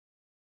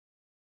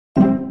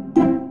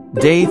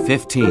Day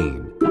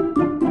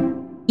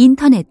 15.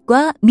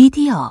 인터넷과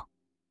미디어.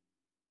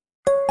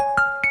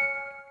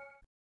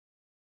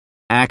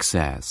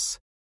 Access.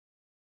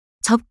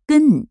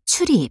 접근,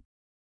 출입.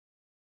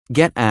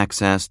 Get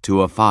access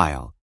to a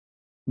file.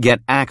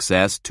 Get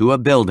access to a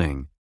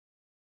building.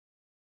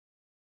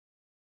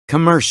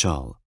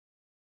 Commercial.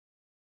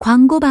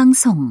 광고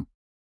방송.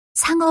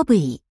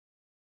 상업의.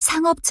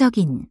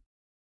 상업적인.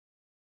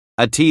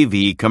 A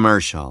TV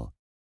commercial.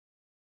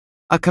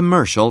 A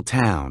commercial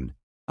town.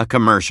 A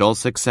commercial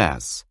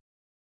success.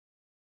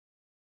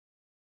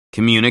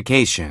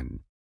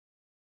 Communication.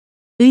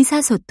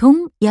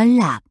 의사소통,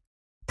 연락.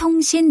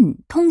 통신,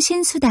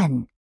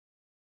 통신수단.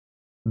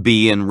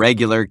 Be in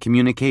regular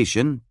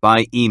communication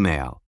by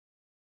email.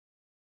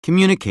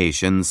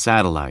 Communication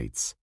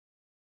satellites.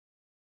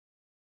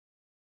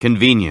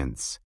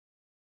 Convenience.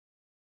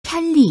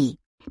 편리,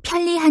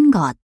 편리한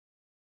것.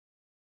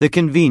 The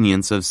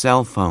convenience of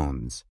cell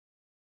phones.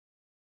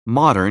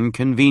 Modern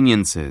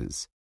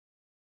conveniences.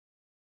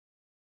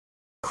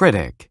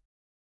 Critic.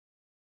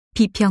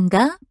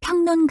 비평가,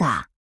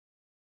 평론가.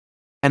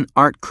 An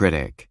art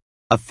critic.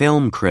 A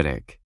film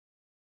critic.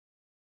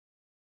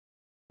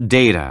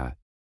 Data.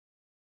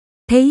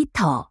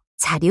 데이터,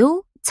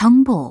 자료,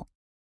 정보.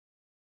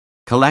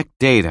 Collect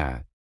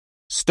data.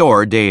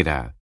 Store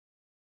data.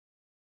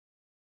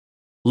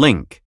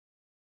 Link.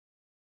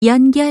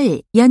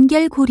 연결,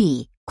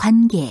 연결고리,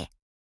 관계.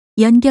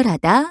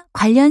 연결하다,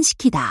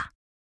 관련시키다.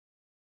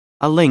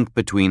 A link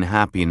between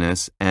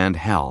happiness and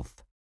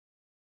health.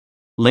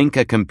 Link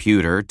a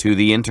computer to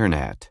the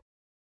internet.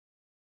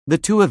 The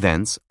two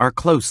events are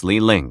closely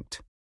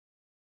linked.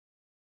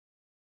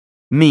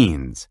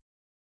 Means.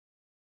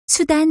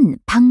 수단,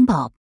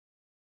 방법.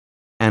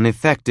 An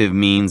effective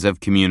means of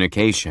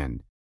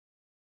communication.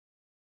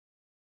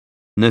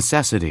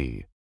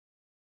 Necessity.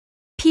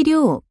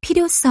 필요,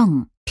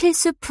 필요성,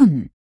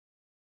 필수품.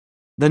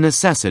 The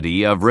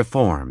necessity of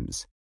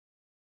reforms.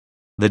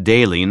 The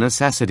daily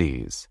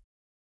necessities.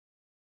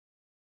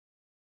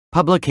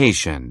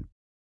 Publication.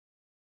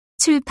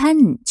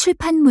 출판,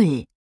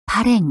 출판물,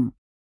 발행.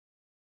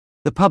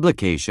 The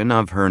publication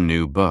of her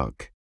new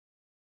book.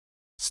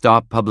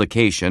 Stop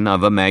publication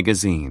of a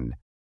magazine.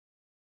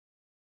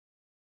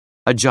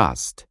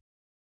 Adjust.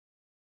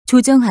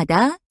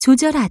 조정하다,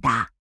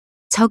 조절하다.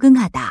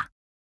 적응하다.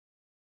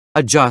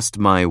 Adjust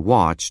my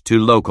watch to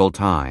local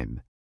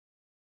time.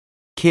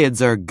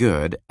 Kids are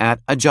good at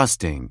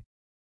adjusting.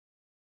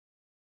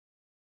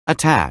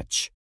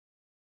 Attach.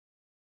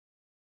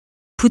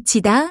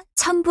 붙이다,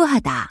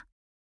 첨부하다.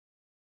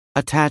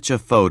 Attach a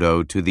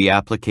photo to the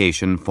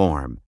application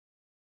form.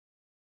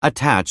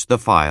 Attach the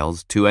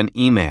files to an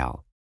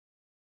email.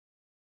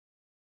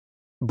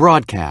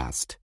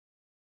 Broadcast.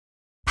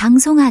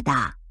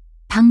 방송하다,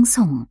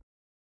 방송.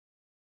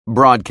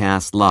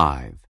 Broadcast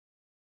live.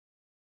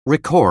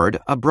 Record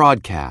a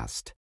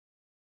broadcast.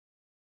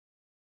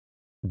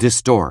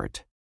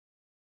 Distort.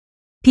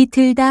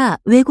 비틀다,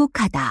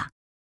 왜곡하다.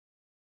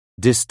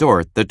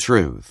 Distort the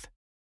truth.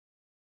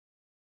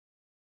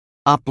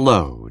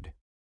 Upload.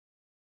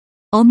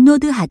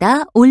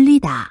 업로드하다,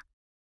 올리다.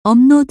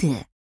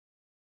 업로드.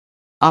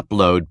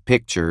 Upload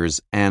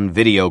pictures and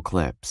video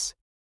clips.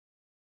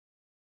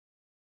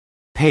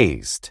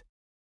 Paste.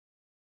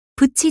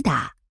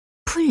 붙이다,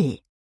 풀,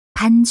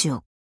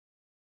 반죽.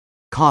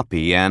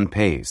 Copy and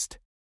paste.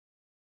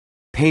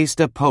 Paste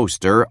a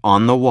poster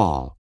on the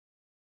wall.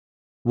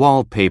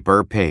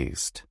 Wallpaper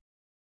paste.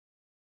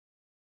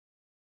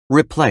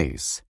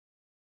 Replace.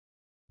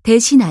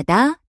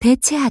 대신하다,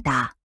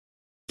 대체하다.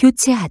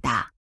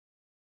 교체하다.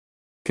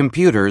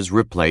 Computers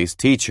replace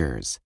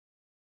teachers.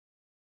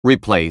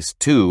 Replace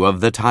 2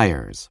 of the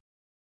tires.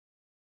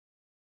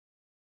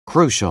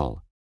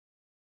 Crucial.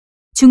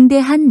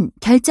 중대한,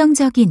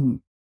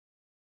 결정적인.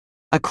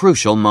 A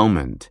crucial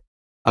moment.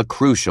 A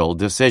crucial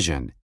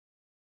decision.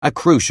 A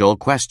crucial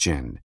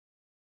question.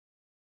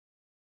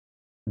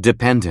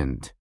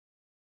 Dependent.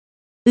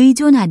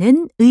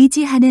 의존하는,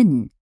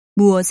 의지하는.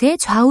 무엇에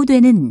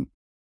좌우되는.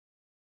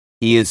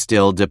 He is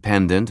still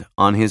dependent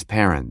on his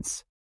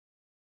parents.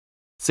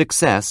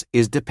 Success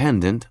is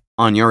dependent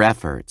on your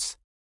efforts.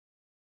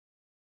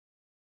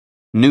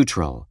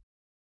 Neutral.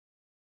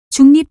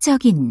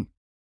 중립적인.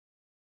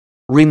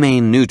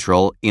 Remain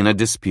neutral in a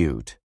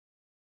dispute.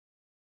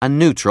 A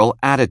neutral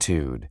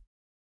attitude.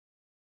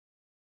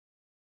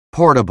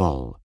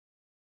 Portable.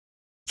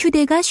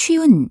 휴대가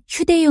쉬운,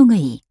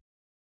 휴대용의.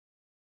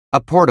 A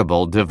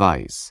portable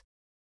device.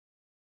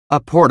 A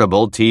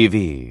portable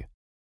TV.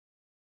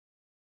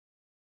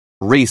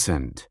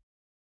 Recent.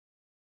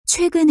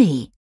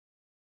 최근의.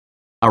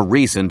 A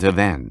recent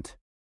event.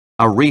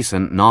 A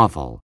recent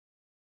novel.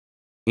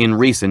 In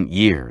recent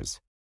years.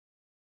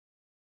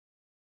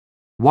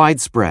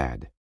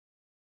 Widespread.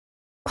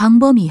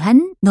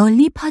 광범위한,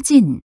 널리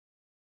퍼진.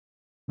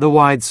 The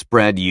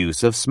widespread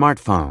use of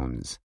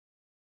smartphones.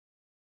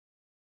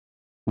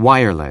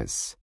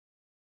 Wireless.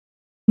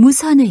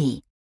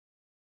 무선의.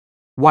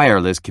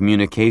 Wireless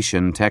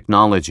communication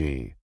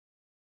technology.